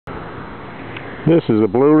This is the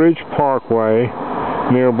Blue Ridge Parkway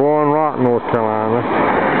near Blowing Rock, North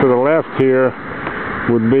Carolina. To the left here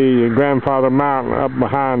would be Grandfather Mountain up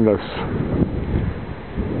behind us.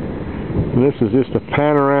 And this is just a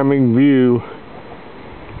panoramic view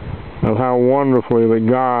of how wonderfully that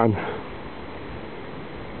God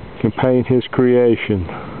can paint His creation.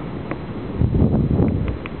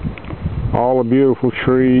 All the beautiful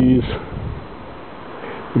trees,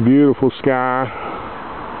 the beautiful sky.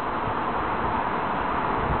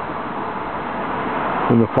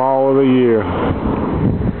 In the fall of the year.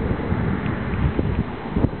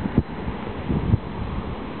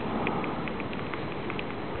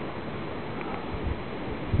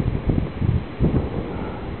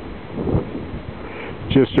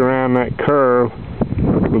 Just around that curve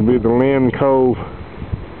would be the Lynn Cove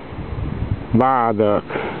Viaduct.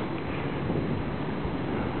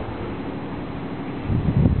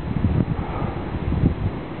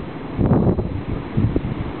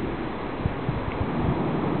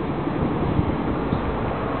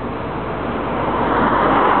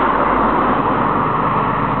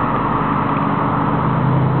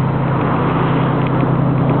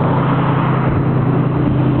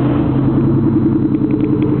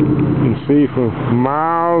 See for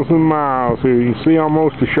miles and miles here. You can see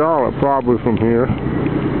almost to Charlotte probably from here.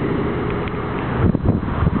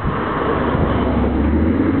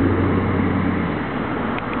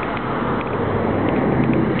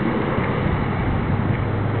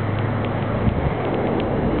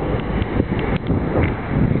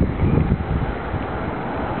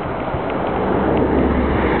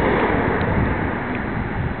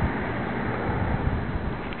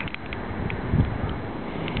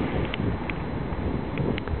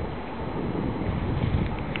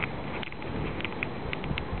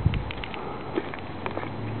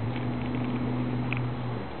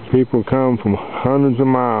 People come from hundreds of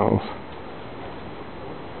miles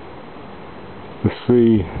to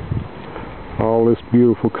see all this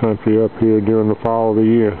beautiful country up here during the fall of the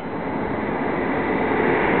year.